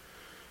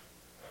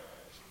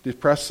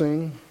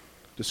depressing,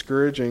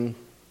 discouraging.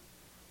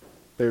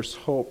 There's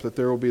hope that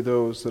there will be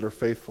those that are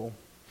faithful.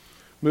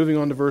 Moving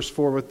on to verse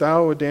 4. But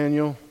thou, O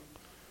Daniel,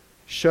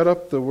 shut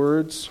up the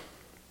words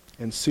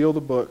and seal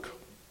the book,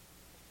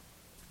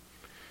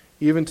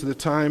 even to the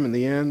time and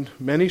the end.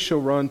 Many shall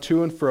run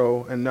to and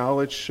fro, and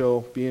knowledge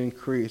shall be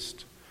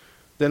increased.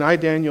 Then I,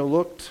 Daniel,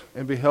 looked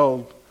and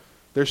beheld,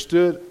 there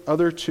stood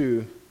other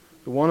two,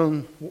 the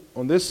one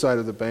on this side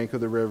of the bank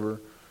of the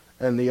river,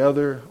 and the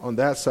other on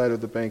that side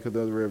of the bank of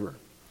the river.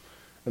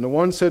 And the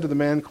one said to the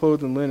man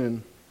clothed in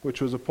linen,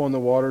 which was upon the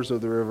waters of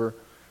the river,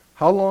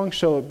 How long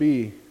shall it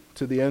be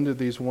to the end of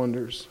these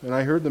wonders? And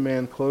I heard the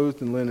man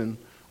clothed in linen,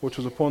 which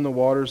was upon the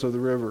waters of the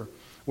river,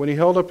 when he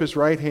held up his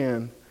right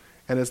hand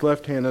and his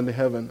left hand unto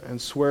heaven,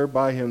 and sware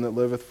by him that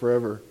liveth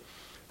forever,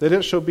 that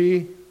it shall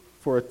be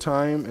for a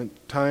time and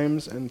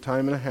times and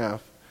time and a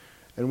half,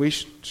 and we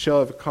shall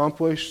have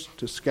accomplished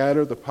to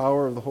scatter the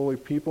power of the holy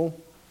people.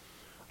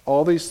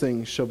 All these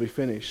things shall be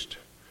finished.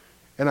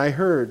 And I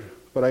heard,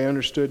 but I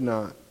understood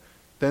not.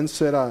 Then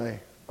said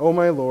I, O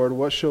my Lord,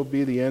 what shall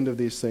be the end of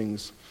these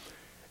things?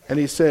 And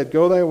he said,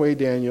 Go thy way,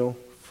 Daniel,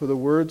 for the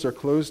words are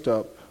closed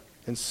up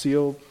and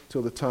sealed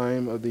till the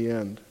time of the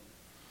end.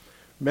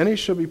 Many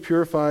shall be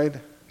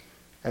purified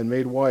and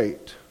made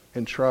white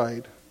and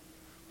tried.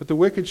 But the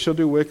wicked shall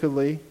do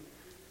wickedly,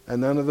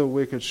 and none of the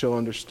wicked shall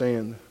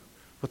understand.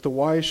 But the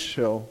wise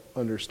shall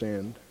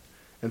understand.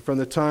 And from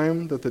the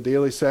time that the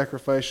daily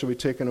sacrifice shall be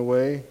taken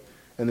away,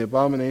 and the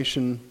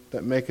abomination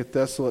that maketh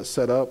desolate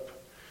set up,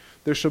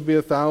 there shall be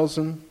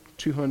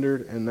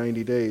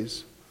 1,290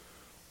 days.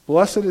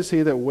 Blessed is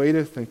he that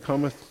waiteth and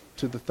cometh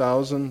to the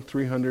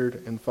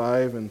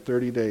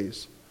 1,330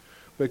 days.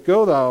 But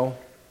go thou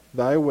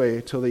thy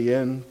way till the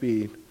end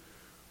be,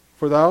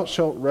 for thou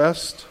shalt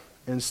rest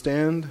and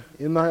stand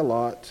in thy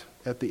lot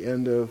at the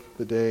end of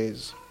the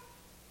days.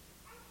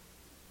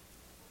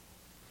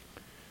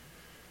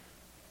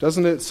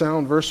 Doesn't it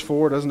sound, verse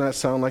 4, doesn't that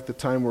sound like the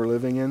time we're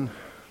living in?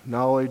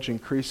 Knowledge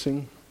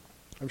increasing.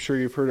 I'm sure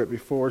you've heard it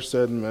before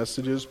said in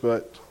messages,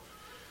 but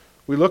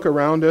we look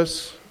around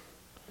us,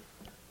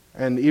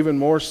 and even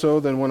more so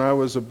than when I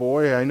was a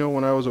boy. I know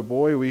when I was a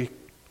boy, a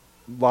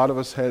lot of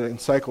us had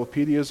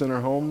encyclopedias in our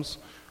homes.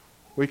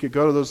 We could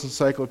go to those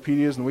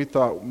encyclopedias and we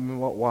thought,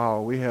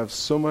 wow, we have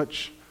so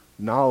much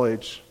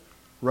knowledge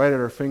right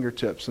at our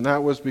fingertips. And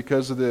that was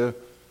because of the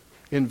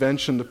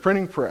invention of the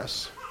printing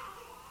press.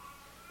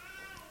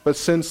 But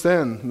since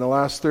then, in the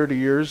last 30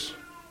 years,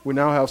 we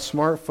now have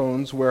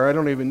smartphones where I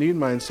don't even need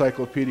my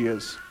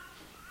encyclopedias.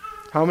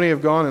 How many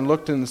have gone and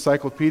looked in an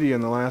encyclopedia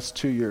in the last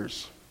 2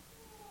 years?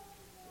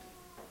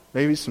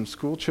 Maybe some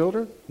school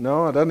children?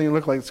 No, it doesn't even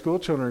look like school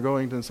children are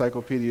going to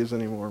encyclopedias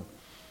anymore.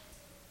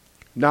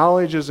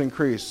 Knowledge is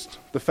increased.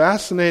 The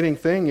fascinating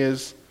thing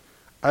is,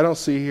 I don't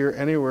see here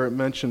anywhere it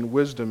mentioned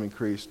wisdom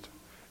increased.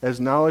 As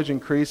knowledge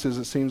increases,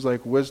 it seems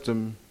like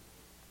wisdom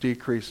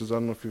decreases. I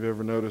don't know if you've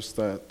ever noticed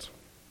that.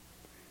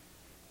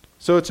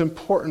 So it's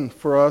important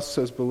for us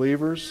as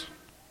believers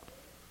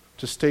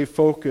to stay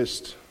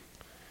focused.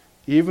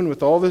 Even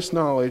with all this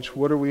knowledge,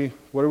 what do we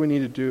need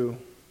to do?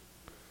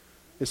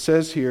 It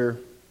says here,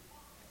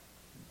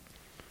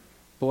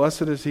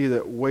 Blessed is he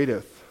that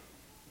waiteth.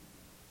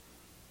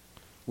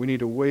 We need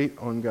to wait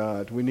on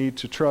God. We need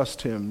to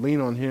trust him,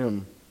 lean on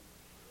him.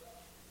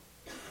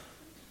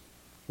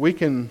 We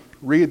can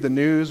read the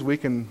news. We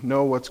can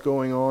know what's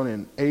going on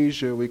in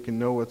Asia. We can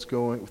know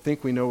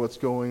think we know what's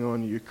going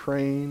on in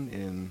Ukraine,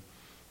 and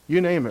you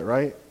name it,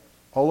 right?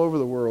 All over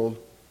the world.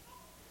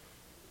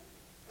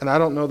 And I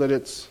don't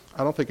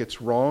think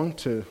it's wrong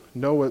to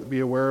be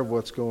aware of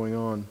what's going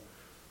on.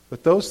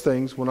 But those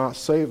things will not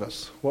save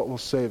us. What will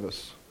save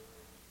us?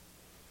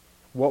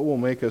 What will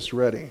make us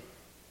ready?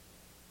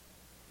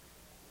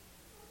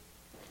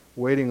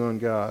 Waiting on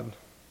God.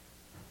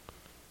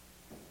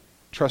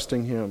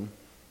 Trusting him.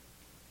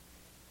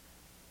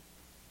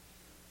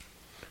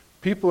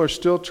 People are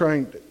still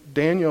trying.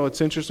 Daniel,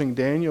 it's interesting,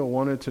 Daniel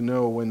wanted to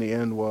know when the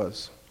end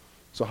was.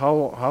 So how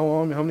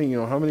long, how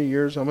many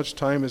years, how much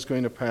time is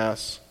going to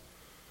pass?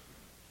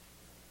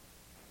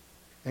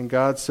 And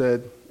God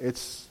said,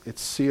 it's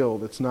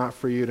sealed. It's not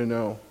for you to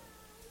know.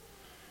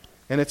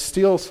 And it's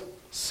still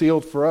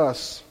sealed for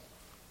us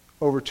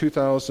over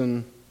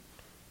 2,000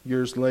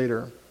 years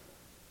later.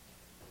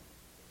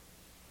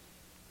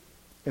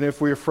 And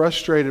if we are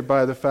frustrated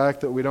by the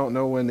fact that we don't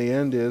know when the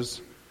end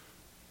is,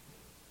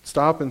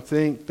 stop and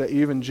think that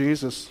even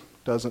Jesus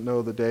doesn't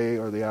know the day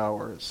or the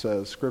hour, it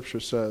says, Scripture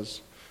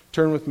says.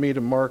 Turn with me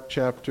to Mark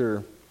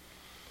chapter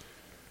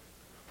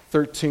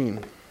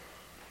 13.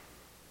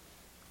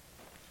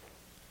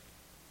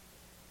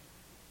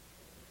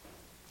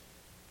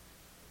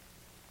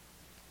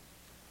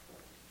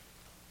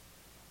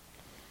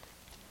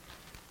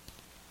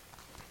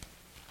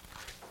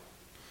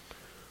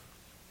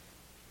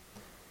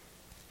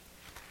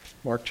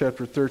 Mark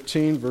chapter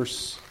 13,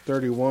 verse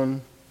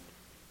 31.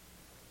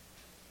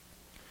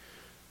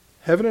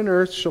 Heaven and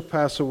earth shall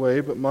pass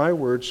away, but my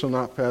word shall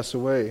not pass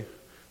away.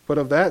 But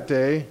of that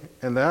day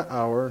and that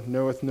hour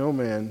knoweth no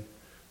man,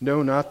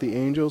 no, not the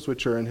angels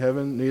which are in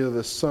heaven, neither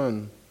the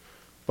Son,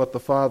 but the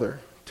Father.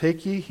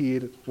 Take ye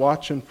heed,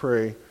 watch and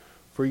pray,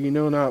 for ye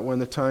know not when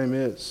the time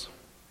is.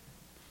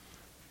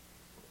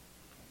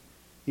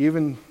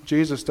 Even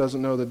Jesus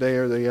doesn't know the day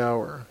or the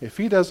hour. If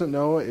he doesn't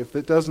know it, if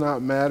it does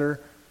not matter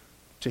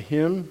to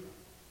him,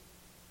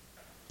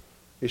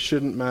 it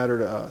shouldn't matter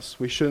to us.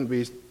 We shouldn't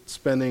be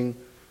spending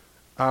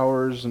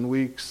hours and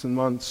weeks and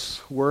months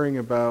worrying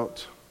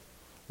about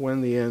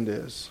when the end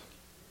is.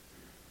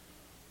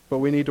 But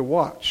we need to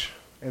watch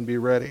and be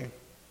ready.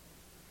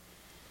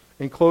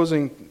 In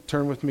closing,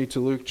 turn with me to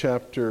Luke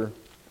chapter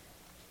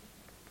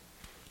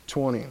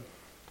 20.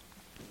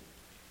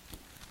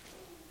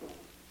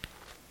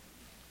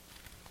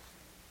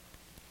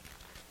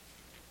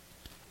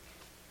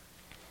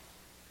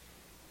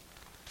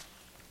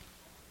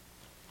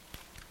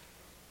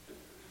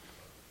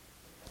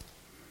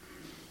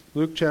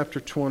 Luke chapter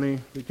 20,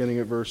 beginning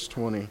at verse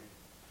 20.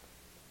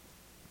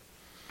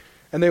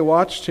 And they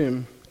watched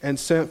him and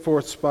sent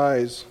forth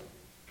spies.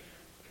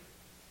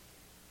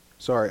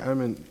 Sorry, I'm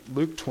in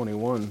Luke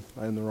 21.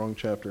 I'm in the wrong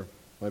chapter.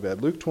 My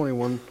bad. Luke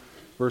 21,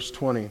 verse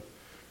 20.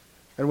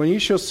 And when ye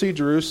shall see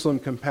Jerusalem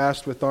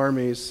compassed with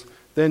armies,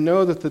 then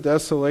know that the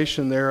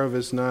desolation thereof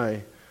is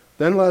nigh.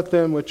 Then let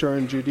them which are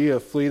in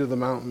Judea flee to the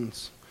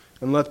mountains,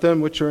 and let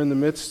them which are in the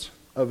midst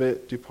of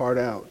it depart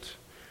out.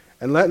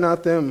 And let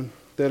not them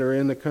that are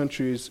in the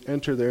countries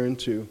enter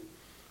thereinto.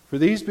 For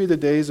these be the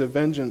days of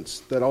vengeance,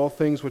 that all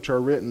things which are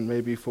written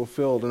may be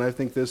fulfilled. And I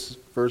think this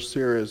verse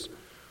here is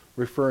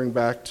referring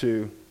back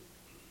to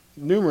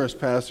numerous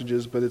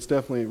passages, but it's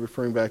definitely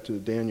referring back to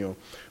Daniel.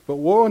 But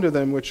woe unto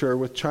them which are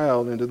with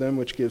child, and to them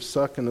which give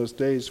suck in those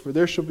days, for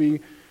there shall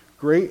be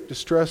great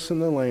distress in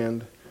the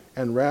land,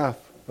 and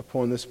wrath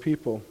upon this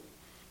people.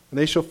 And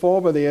they shall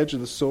fall by the edge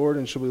of the sword,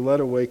 and shall be led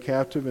away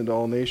captive into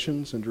all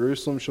nations, and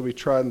Jerusalem shall be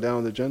trodden down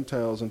of the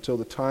Gentiles, until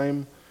the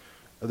time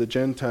of the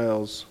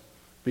Gentiles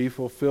be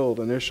fulfilled.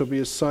 And there shall be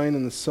a sign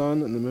in the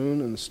sun, and the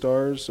moon, and the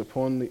stars,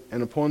 upon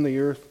the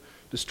earth,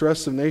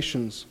 distress of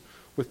nations,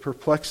 with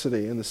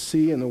perplexity, and the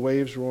sea and the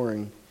waves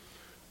roaring.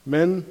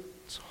 Men's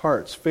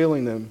hearts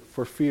failing them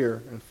for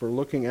fear, and for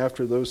looking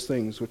after those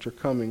things which are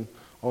coming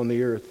on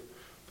the earth.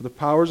 For the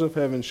powers of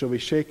heaven shall be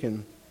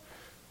shaken.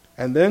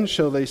 And then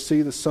shall they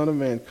see the Son of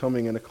Man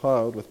coming in a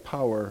cloud with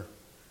power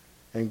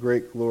and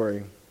great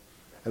glory.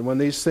 And when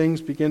these things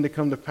begin to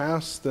come to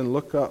pass, then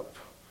look up.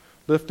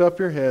 Lift up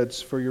your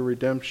heads, for your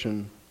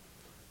redemption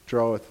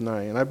draweth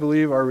nigh. And I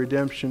believe our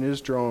redemption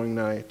is drawing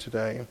nigh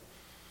today.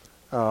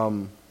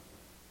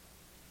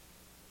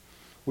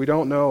 We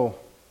don't know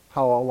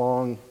how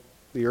long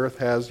the earth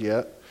has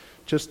yet.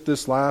 Just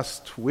this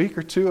last week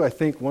or two, I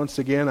think once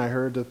again I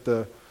heard that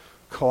the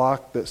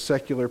clock that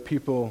secular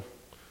people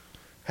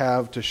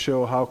have to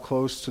show how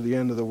close to the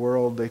end of the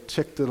world, they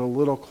ticked it a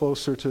little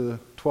closer to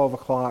 12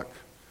 o'clock.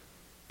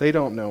 They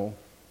don't know.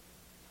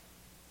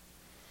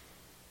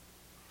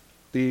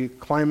 The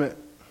climate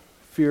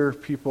fear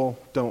people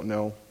don't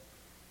know.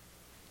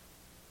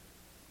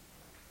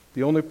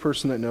 The only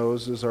person that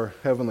knows is our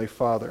Heavenly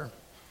Father.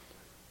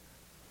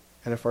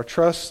 And if our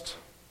trust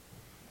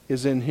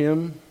is in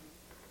Him,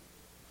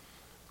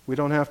 we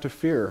don't have to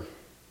fear.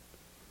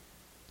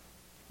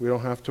 We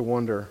don't have to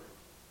wonder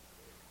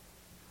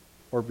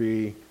or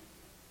be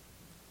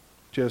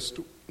just,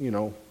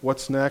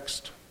 what's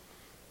next?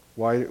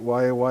 Why,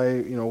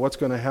 what's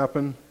going to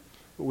happen?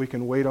 But we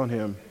can wait on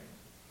Him.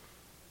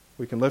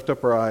 We can lift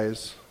up our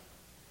eyes.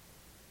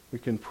 We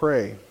can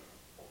pray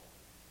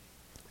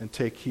and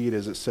take heed,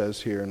 as it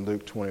says here in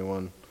Luke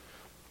 21.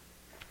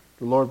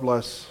 The Lord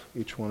bless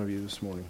each one of you this morning.